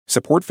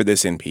Support for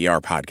this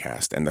NPR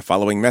podcast and the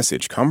following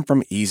message come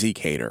from Easy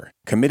Cater,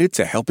 committed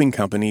to helping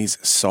companies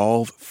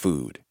solve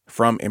food.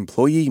 From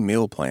employee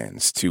meal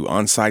plans to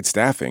on-site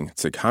staffing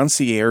to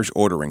concierge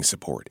ordering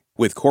support.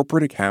 With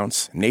corporate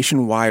accounts,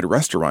 nationwide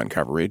restaurant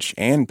coverage,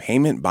 and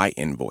payment by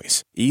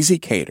invoice.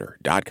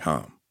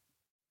 EasyCater.com.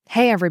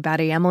 Hey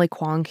everybody, Emily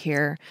Kwong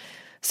here.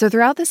 So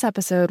throughout this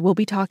episode, we'll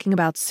be talking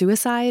about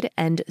suicide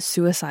and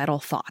suicidal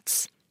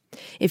thoughts.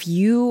 If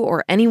you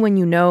or anyone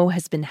you know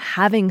has been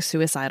having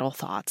suicidal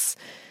thoughts,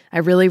 I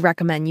really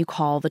recommend you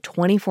call the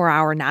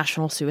 24-hour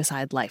National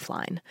Suicide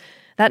Lifeline.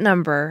 That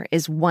number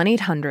is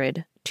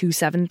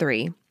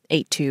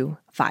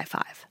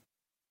 1-800-273-8255.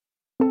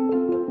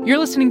 You're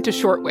listening to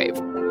Shortwave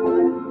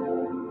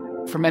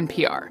from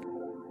NPR.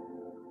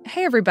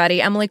 Hey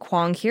everybody, Emily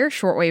Kwong here,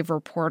 Shortwave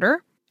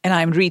reporter. And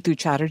I'm Ritu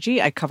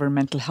Chatterjee. I cover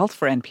mental health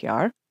for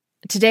NPR.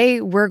 Today,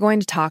 we're going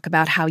to talk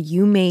about how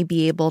you may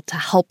be able to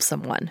help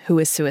someone who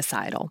is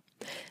suicidal.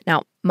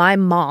 Now, my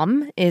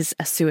mom is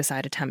a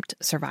suicide attempt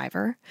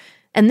survivor,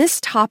 and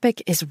this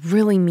topic is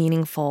really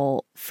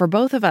meaningful for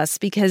both of us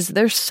because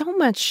there's so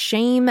much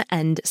shame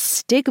and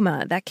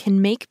stigma that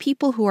can make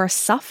people who are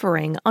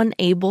suffering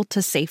unable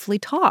to safely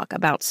talk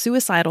about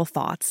suicidal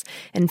thoughts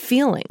and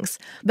feelings.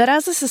 But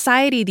as a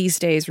society these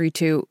days,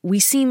 Ritu, we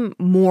seem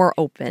more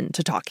open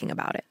to talking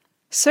about it.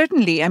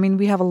 Certainly. I mean,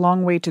 we have a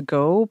long way to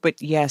go,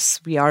 but yes,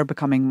 we are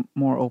becoming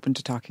more open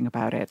to talking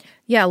about it.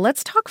 Yeah,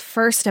 let's talk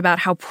first about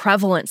how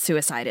prevalent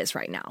suicide is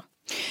right now.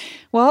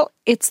 Well,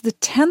 it's the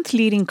 10th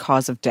leading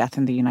cause of death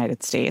in the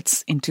United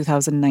States in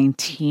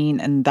 2019,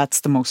 and that's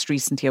the most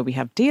recent year we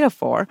have data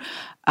for.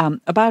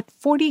 About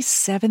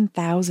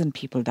 47,000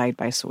 people died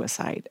by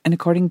suicide. And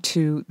according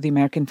to the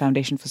American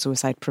Foundation for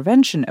Suicide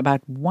Prevention,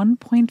 about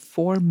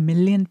 1.4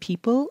 million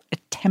people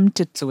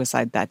attempted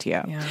suicide that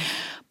year. Yeah.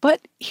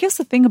 But here's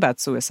the thing about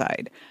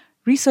suicide.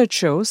 Research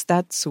shows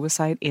that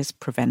suicide is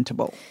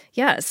preventable.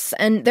 Yes,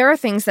 and there are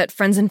things that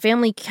friends and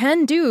family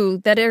can do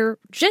that are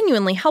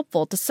genuinely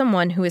helpful to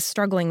someone who is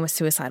struggling with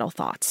suicidal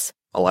thoughts.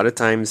 A lot of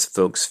times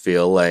folks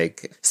feel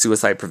like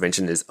suicide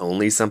prevention is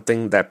only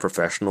something that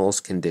professionals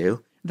can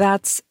do.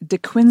 That's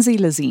DeQuincy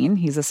Lazine.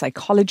 He's a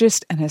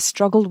psychologist and has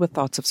struggled with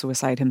thoughts of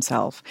suicide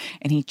himself.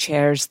 And he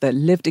chairs the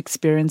Lived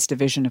Experience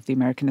Division of the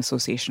American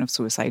Association of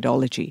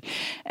Suicidology.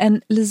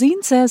 And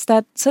Lazine says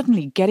that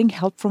certainly getting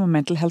help from a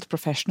mental health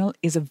professional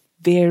is a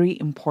very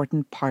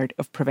important part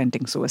of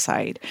preventing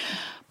suicide.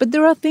 But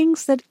there are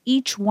things that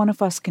each one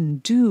of us can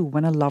do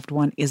when a loved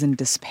one is in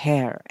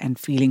despair and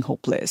feeling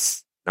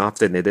hopeless.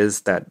 Often it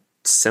is that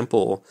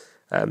simple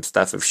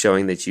stuff of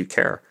showing that you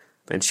care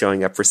and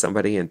showing up for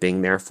somebody and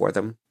being there for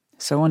them.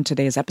 So on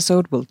today's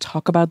episode, we'll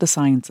talk about the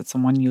signs that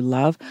someone you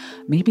love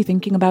may be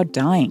thinking about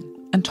dying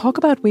and talk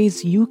about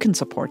ways you can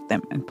support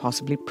them and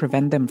possibly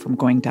prevent them from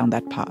going down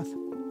that path.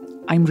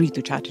 I'm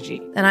Ritu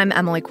Chatterjee. And I'm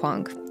Emily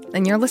Kwong.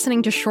 And you're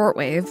listening to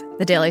Shortwave,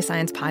 the daily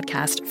science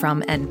podcast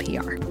from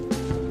NPR.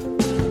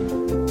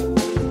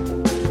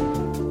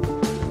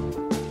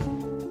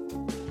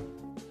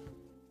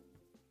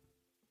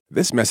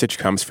 This message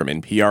comes from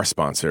NPR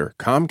sponsor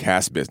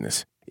Comcast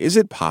Business. Is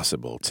it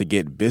possible to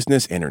get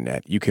business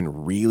internet you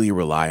can really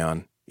rely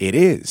on? It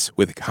is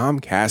with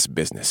Comcast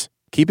Business,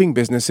 keeping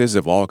businesses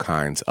of all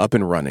kinds up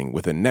and running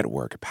with a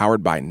network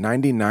powered by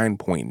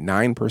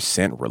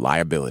 99.9%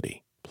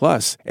 reliability.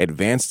 Plus,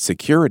 advanced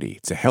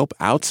security to help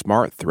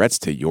outsmart threats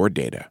to your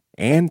data,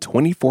 and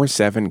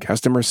 24/7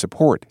 customer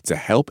support to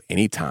help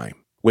anytime.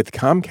 With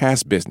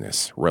Comcast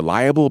Business,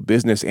 reliable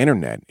business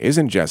internet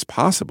isn't just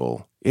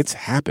possible, it's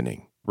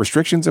happening.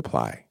 Restrictions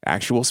apply.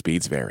 Actual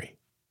speeds vary.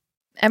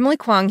 Emily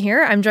Kwong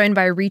here. I'm joined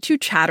by Ritu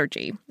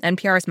Chatterjee,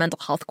 NPR's mental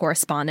health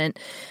correspondent.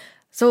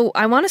 So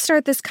I want to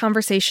start this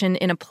conversation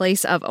in a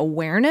place of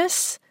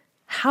awareness.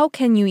 How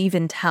can you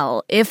even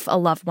tell if a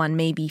loved one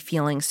may be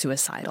feeling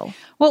suicidal?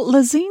 Well,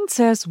 Lazine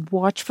says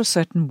watch for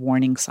certain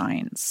warning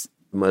signs.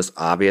 The most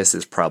obvious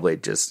is probably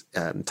just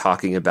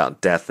talking about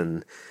death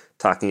and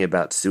talking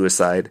about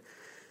suicide,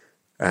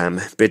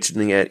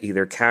 mentioning it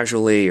either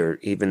casually or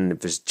even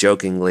if it's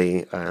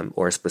jokingly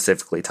or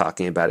specifically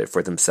talking about it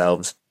for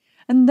themselves.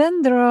 And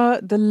then there are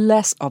the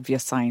less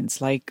obvious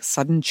signs like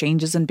sudden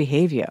changes in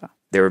behavior.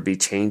 There would be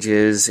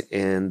changes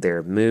in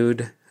their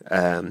mood,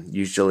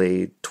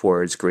 usually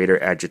towards greater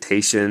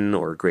agitation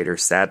or greater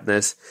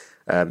sadness,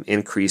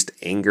 increased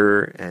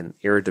anger and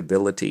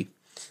irritability,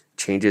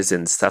 changes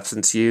in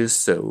substance use,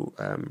 so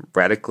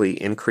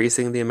radically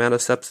increasing the amount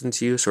of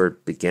substance use or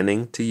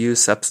beginning to use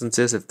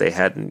substances if they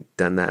hadn't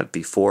done that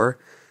before.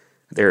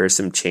 There are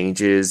some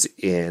changes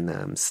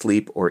in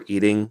sleep or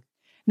eating.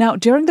 Now,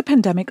 during the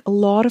pandemic, a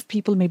lot of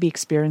people may be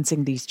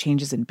experiencing these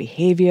changes in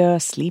behavior,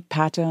 sleep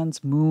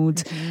patterns,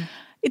 moods. Mm-hmm.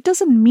 It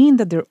doesn't mean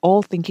that they're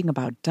all thinking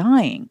about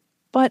dying,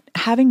 but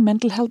having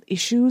mental health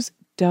issues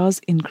does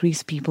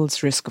increase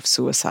people's risk of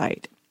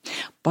suicide.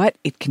 But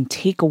it can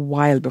take a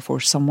while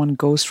before someone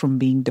goes from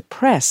being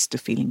depressed to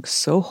feeling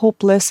so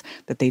hopeless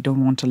that they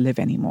don't want to live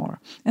anymore.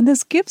 And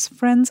this gives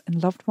friends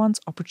and loved ones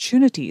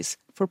opportunities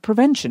for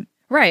prevention.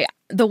 Right.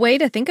 The way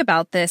to think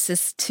about this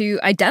is to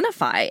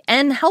identify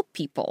and help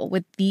people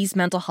with these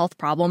mental health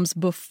problems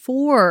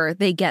before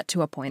they get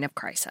to a point of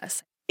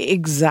crisis.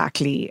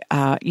 Exactly.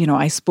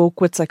 I spoke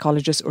with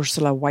psychologist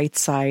Ursula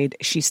Whiteside.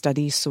 She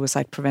studies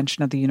suicide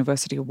prevention at the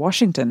University of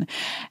Washington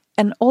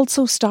and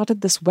also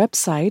started this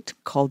website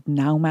called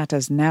Now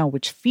Matters Now,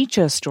 which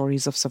features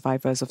stories of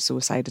survivors of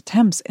suicide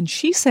attempts. And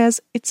she says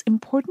it's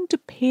important to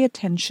pay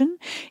attention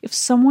if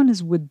someone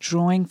is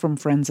withdrawing from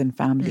friends and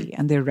family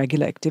and their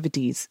regular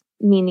activities.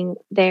 Meaning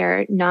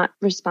they're not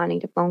responding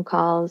to phone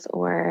calls,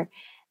 or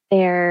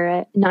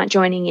they're not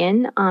joining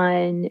in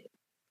on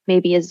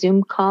maybe a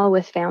Zoom call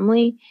with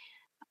family,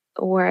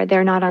 or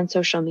they're not on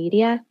social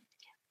media.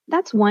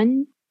 That's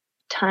one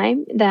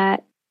time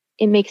that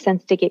it makes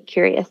sense to get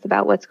curious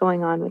about what's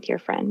going on with your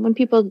friend when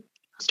people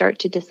start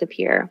to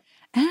disappear.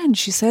 And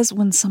she says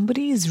when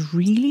somebody is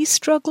really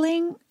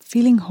struggling,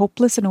 feeling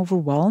hopeless and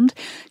overwhelmed,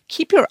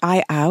 keep your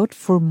eye out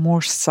for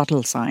more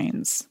subtle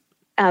signs.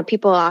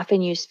 People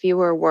often use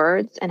fewer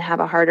words and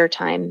have a harder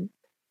time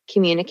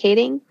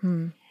communicating.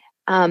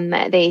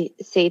 They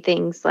say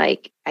things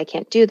like, I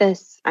can't do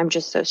this. I'm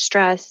just so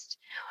stressed.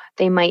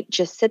 They might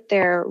just sit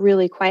there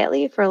really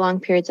quietly for long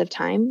periods of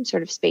time,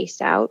 sort of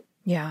spaced out.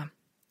 Yeah.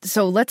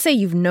 So let's say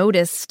you've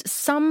noticed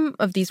some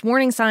of these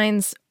warning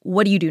signs.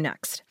 What do you do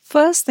next?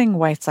 First thing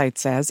Whiteside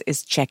says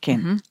is check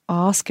in.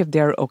 Ask if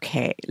they're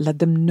okay. Let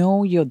them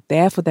know you're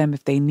there for them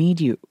if they need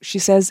you. She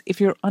says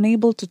if you're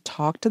unable to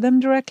talk to them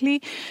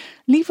directly,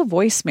 leave a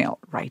voicemail,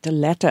 write a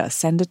letter,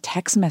 send a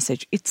text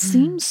message. It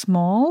seems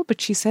small, but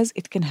she says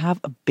it can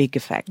have a big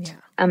effect. Yeah.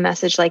 A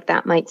message like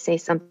that might say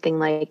something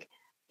like,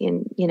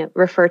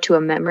 refer to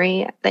a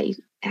memory that you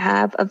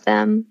have of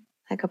them,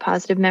 like a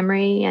positive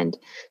memory, and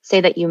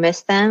say that you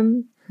miss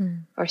them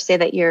or say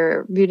that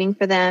you're rooting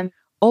for them.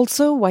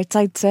 Also,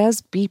 Whiteside says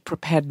be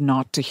prepared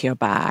not to hear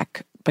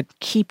back, but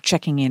keep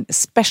checking in,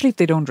 especially if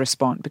they don't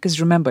respond.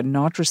 Because remember,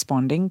 not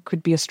responding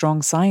could be a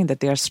strong sign that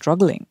they are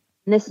struggling.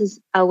 And this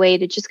is a way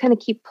to just kind of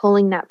keep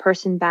pulling that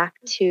person back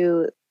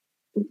to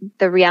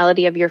the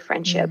reality of your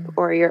friendship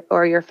or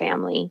your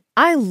family.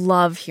 I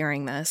love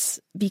hearing this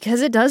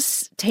because it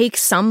does take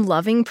some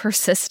loving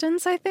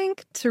persistence, I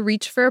think, to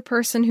reach for a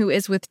person who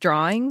is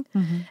withdrawing.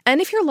 And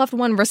if your loved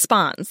one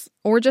responds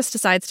or just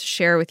decides to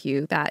share with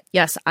you that,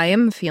 yes, I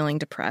am feeling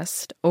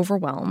depressed,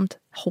 overwhelmed,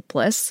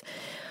 hopeless,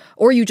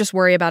 or you just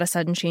worry about a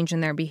sudden change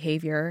in their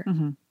behavior,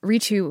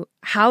 Ritu,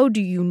 how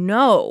do you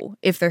know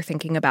if they're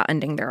thinking about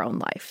ending their own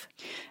life?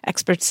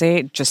 Experts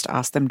say just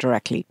ask them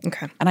directly.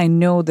 Okay. And I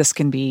know this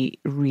can be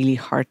really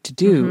hard to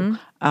do.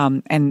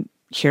 And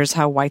here's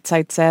how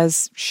Whiteside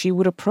says she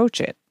would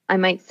approach it. I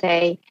might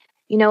say,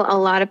 a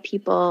lot of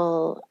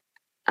people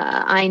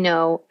I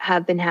know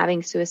have been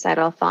having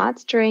suicidal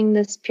thoughts during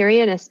this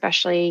period,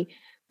 especially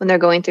when they're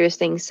going through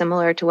things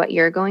similar to what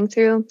you're going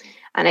through.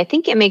 And I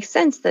think it makes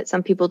sense that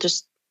some people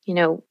just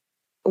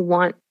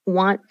want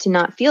to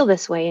not feel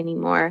this way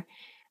anymore.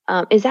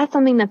 Is that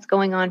something that's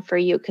going on for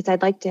you? Because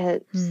I'd like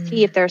to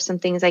see if there are some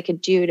things I could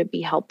do to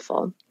be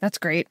helpful. That's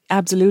great.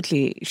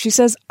 Absolutely. She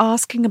says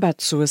asking about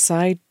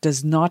suicide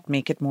does not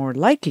make it more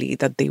likely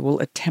that they will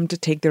attempt to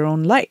take their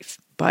own life.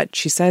 But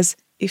she says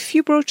if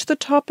you broach the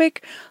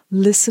topic,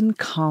 listen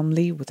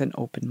calmly with an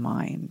open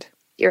mind.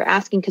 You're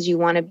asking because you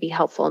want to be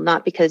helpful,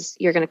 not because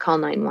you're going to call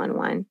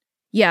 911.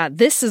 Yeah,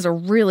 this is a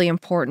really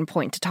important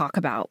point to talk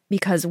about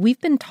because we've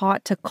been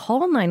taught to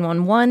call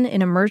 911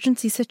 in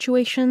emergency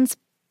situations,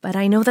 but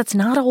I know that's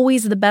not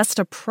always the best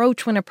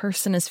approach when a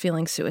person is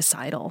feeling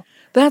suicidal.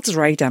 That's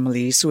right,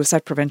 Emily.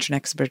 Suicide prevention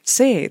experts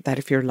say that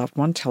if your loved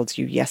one tells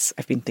you, yes,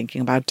 I've been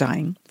thinking about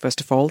dying, first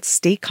of all,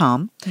 stay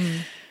calm.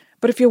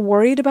 But if you're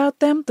worried about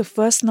them, the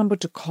first number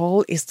to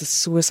call is the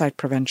Suicide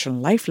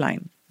Prevention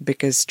Lifeline,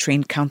 because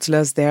trained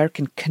counselors there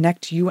can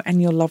connect you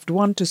and your loved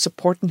one to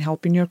support and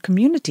help in your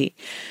community.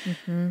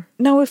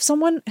 Now, if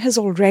someone has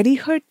already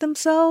hurt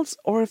themselves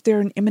or if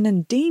they're in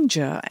imminent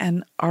danger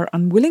and are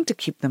unwilling to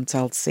keep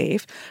themselves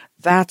safe,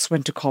 that's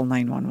when to call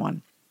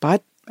 911.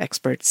 But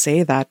experts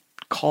say that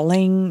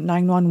calling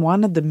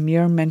 911 at the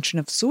mere mention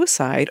of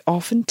suicide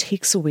often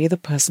takes away the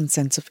person's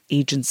sense of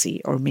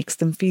agency or makes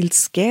them feel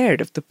scared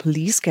if the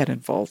police get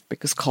involved,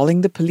 because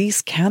calling the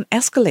police can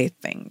escalate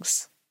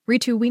things.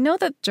 Ritu, we know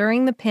that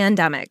during the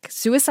pandemic,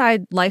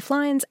 suicide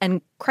lifelines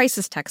and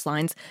crisis text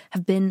lines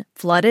have been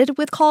flooded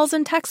with calls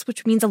and texts,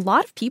 which means a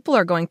lot of people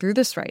are going through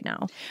this right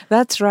now.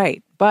 That's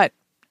right. But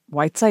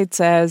Whiteside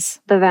says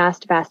the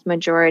vast, vast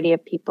majority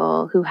of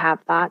people who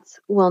have thoughts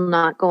will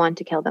not go on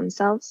to kill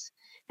themselves.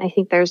 I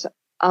think there's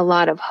a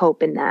lot of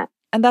hope in that.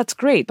 And that's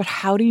great. But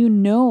how do you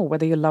know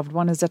whether your loved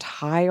one is at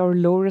high or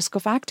low risk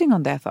of acting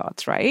on their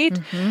thoughts, right?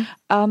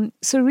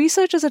 So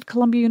researchers at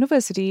Columbia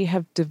University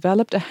have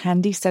developed a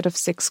handy set of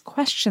 6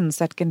 questions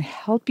that can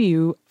help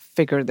you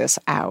figure this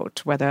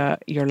out, whether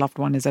your loved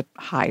one is at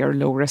high or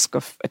low risk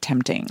of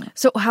attempting.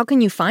 So how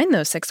can you find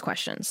those 6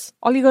 questions?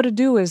 All you got to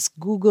do is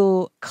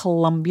Google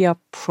Columbia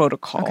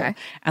Protocol. Okay.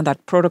 And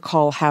that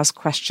protocol has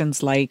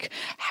questions like,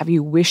 have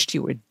you wished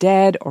you were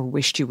dead or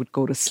wished you would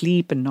go to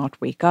sleep and not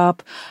wake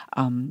up?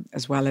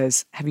 As well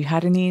as, have you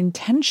had any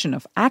intention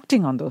of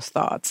acting on those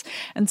thoughts?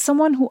 And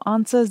someone who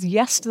answers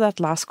yes to that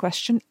last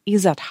question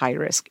is at high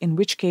risk, in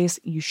which case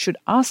you should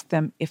ask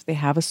them if they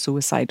have a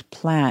suicide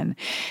plan,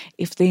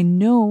 if they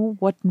know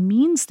what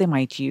means they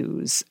might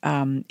use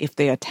if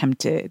they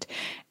attempted.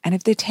 And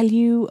if they tell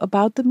you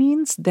about the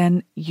means,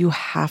 then you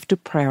have to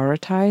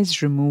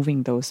prioritize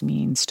removing those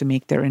means to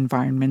make their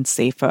environment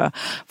safer.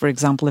 For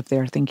example, if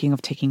they're thinking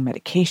of taking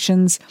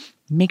medications,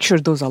 make sure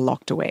those are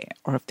locked away.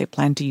 Or if they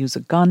plan to use a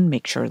gun,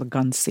 make sure the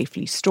gun's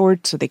safely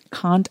stored so they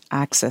can't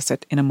access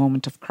it in a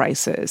moment of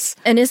crisis.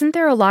 And isn't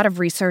there a lot of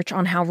research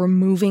on how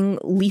removing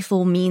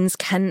lethal means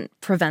can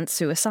prevent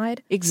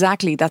suicide?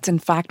 Exactly. That's in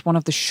fact one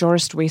of the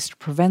surest ways to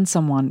prevent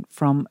someone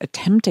from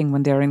attempting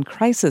when they're in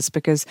crisis,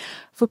 because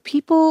for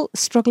people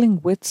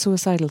struggling with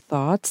suicidal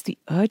thoughts, the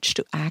urge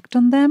to act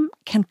on them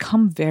can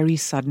come very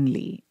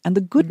suddenly. And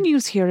the good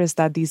news here is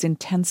that these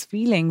intense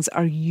feelings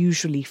are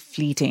usually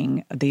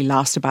fleeting. They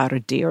last about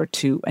a day or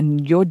two.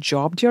 And your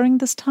job during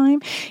this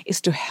time is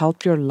to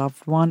help your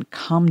loved one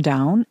calm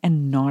down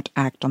and not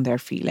act on their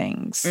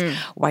feelings.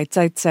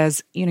 Whiteside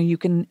says, you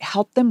can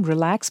help them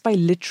relax by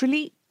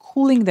literally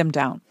cooling them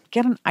down.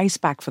 Get an ice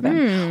pack for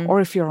them.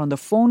 Or if you're on the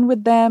phone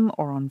with them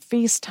or on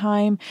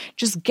FaceTime,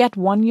 just get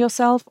one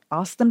yourself,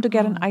 ask them to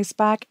get an ice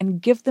pack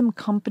and give them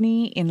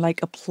company in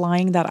like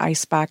applying that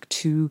ice pack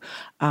to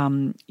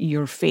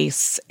your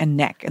face and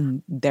neck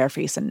and their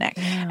face and neck.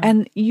 Yeah.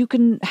 And you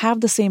can have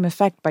the same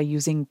effect by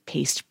using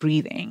paced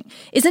breathing.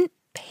 Isn't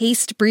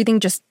paced breathing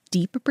just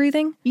deep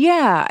breathing?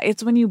 Yeah,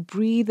 it's when you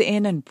breathe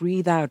in and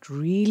breathe out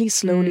really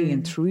slowly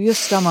and through your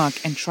stomach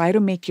and try to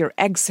make your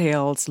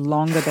exhales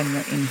longer than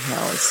your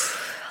inhales.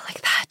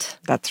 Like that.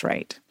 That's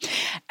right.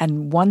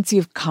 And once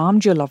you've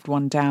calmed your loved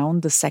one down,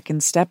 the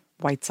second step,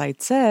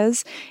 Whiteside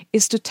says,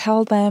 is to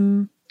tell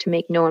them to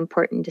make no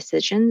important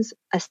decisions,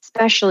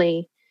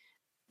 especially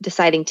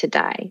deciding to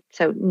die.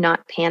 So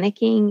not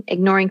panicking,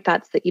 ignoring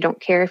thoughts that you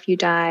don't care if you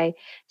die,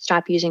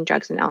 stop using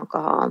drugs and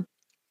alcohol,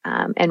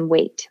 and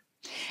wait.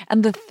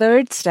 And the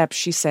third step,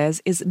 she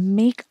says, is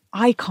make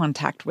eye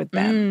contact with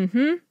them.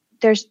 Mm-hmm.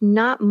 There's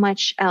not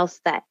much else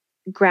that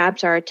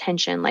grabs our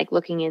attention like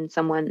looking in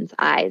someone's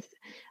eyes.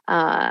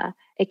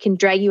 It can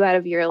drag you out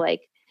of your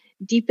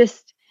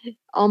deepest,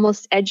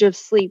 almost edge of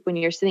sleep when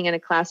you're sitting in a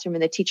classroom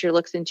and the teacher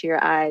looks into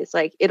your eyes.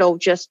 It'll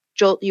just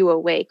jolt you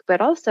awake,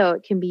 but also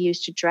it can be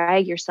used to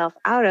drag yourself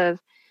out of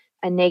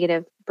a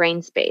negative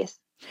brain space.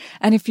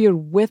 And if you're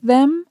with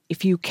them,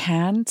 if you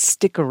can,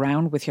 stick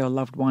around with your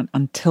loved one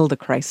until the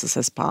crisis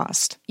has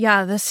passed.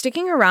 Yeah, the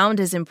sticking around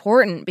is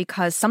important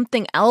because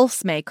something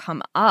else may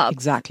come up.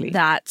 Exactly.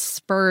 That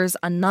spurs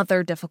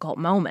another difficult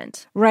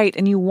moment. Right.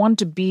 And you want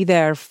to be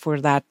there for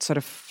that sort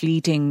of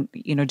fleeting,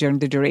 during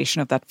the duration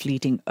of that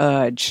fleeting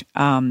urge.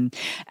 And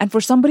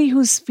for somebody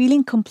who's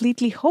feeling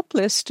completely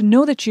hopeless, to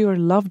know that you are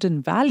loved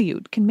and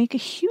valued can make a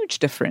huge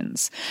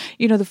difference.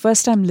 The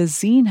first time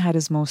Lazine had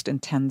his most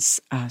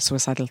intense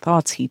suicidal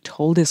thoughts, he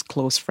told his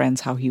close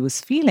friends how he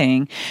was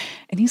feeling.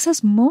 And he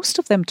says most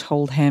of them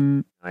told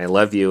him, I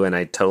love you and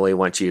I totally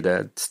want you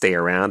to stay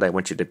around. I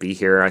want you to be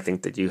here. I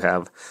think that you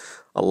have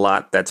a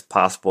lot that's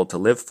possible to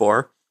live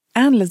for.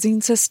 And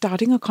Lazine says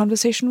starting a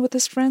conversation with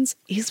his friends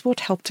is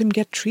what helped him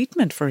get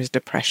treatment for his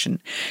depression.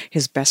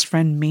 His best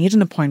friend made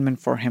an appointment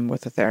for him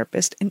with a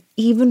therapist and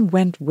even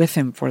went with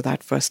him for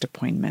that first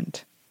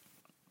appointment.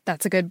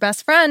 That's a good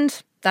best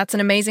friend. That's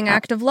an amazing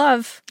act of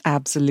love.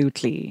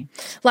 Absolutely.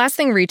 Last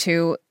thing,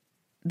 Ritu,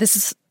 this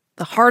is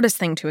the hardest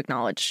thing to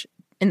acknowledge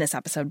in this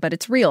episode, but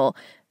it's real.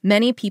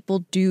 Many people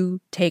do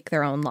take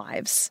their own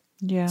lives.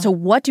 Yeah. So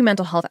what do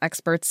mental health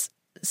experts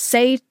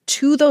say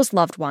to those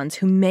loved ones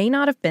who may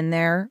not have been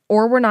there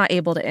or were not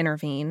able to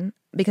intervene?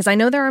 Because I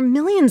know there are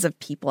millions of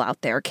people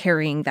out there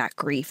carrying that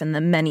grief and the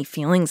many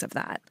feelings of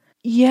that.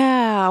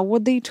 Yeah,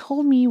 what they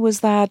told me was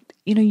that,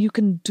 you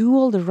can do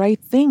all the right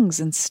things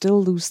and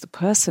still lose the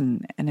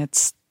person, and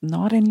it's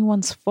not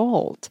anyone's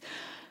fault.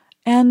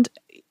 And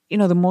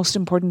the most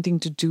important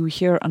thing to do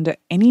here under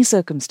any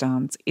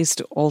circumstance is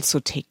to also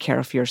take care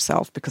of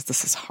yourself because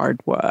this is hard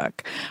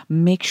work.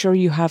 Make sure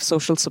you have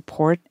social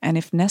support and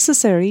if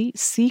necessary,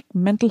 seek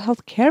mental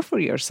health care for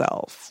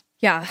yourself.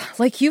 Yeah,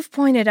 like you've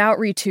pointed out,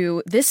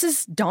 Ritu, this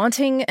is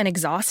daunting and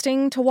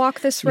exhausting to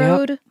walk this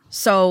road. Yep.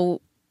 So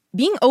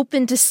being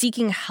open to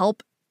seeking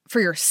help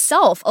for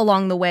yourself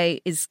along the way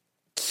is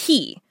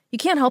key. You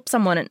can't help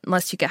someone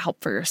unless you get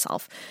help for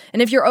yourself.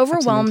 And if you're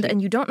overwhelmed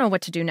and you don't know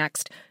what to do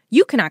next,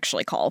 you can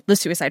actually call the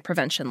Suicide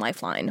Prevention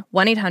Lifeline,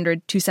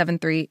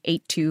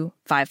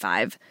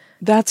 1-800-273-8255.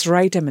 That's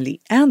right, Emily.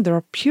 And there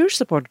are peer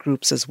support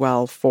groups as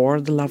well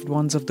for the loved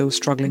ones of those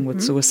struggling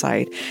with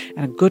suicide.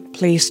 And a good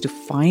place to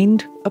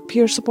find a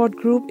peer support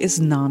group is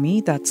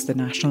NAMI, that's the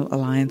National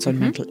Alliance on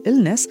Mental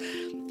Illness.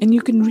 And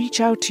you can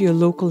reach out to your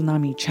local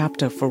NAMI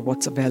chapter for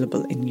what's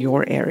available in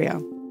your area.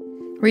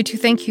 Ritu,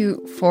 thank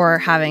you for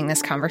having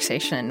this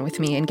conversation with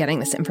me and getting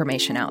this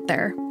information out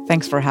there.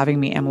 Thanks for having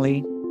me,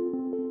 Emily.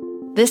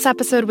 This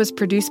episode was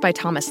produced by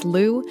Thomas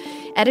Liu,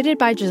 edited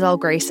by Giselle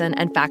Grayson,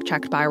 and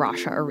fact-checked by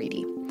Rasha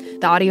Aridi.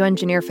 The audio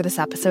engineer for this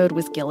episode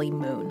was Gilly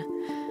Moon.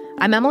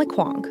 I'm Emily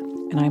Kwong.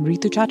 And I'm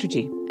Ritu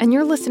Chatterjee. And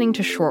you're listening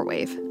to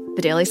Shortwave,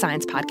 the daily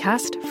science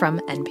podcast from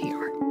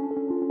NPR.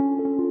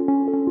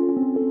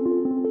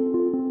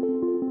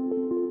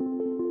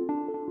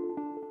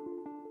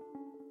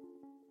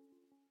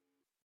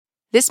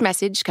 This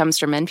message comes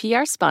from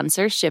NPR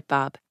sponsor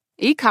ShipBob.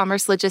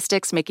 E-commerce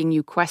logistics making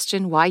you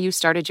question why you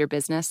started your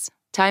business?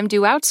 Time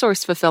to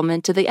outsource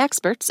fulfillment to the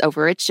experts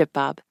over at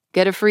ShipBob.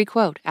 Get a free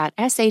quote at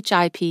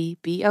shipbob.com.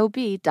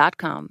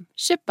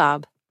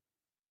 ShipBob.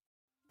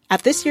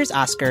 At this year's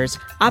Oscars,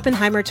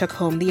 Oppenheimer took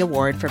home the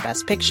award for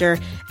Best Picture,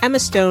 Emma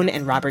Stone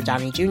and Robert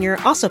Downey Jr.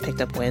 also picked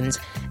up wins,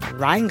 and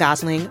Ryan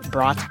Gosling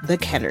brought the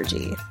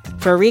Kenergy.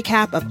 For a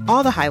recap of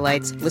all the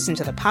highlights, listen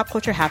to the Pop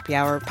Culture Happy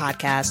Hour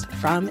podcast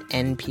from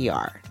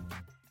NPR.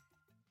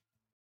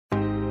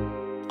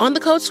 On the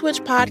Code Switch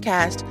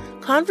podcast,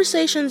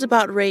 conversations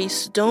about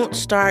race don't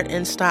start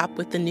and stop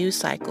with the news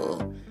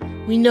cycle.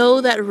 We know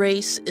that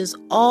race is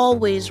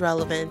always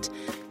relevant,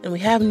 and we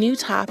have new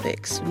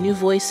topics, new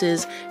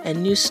voices,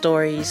 and new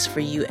stories for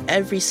you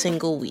every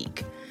single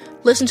week.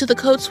 Listen to the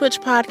Code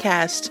Switch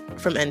podcast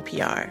from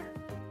NPR.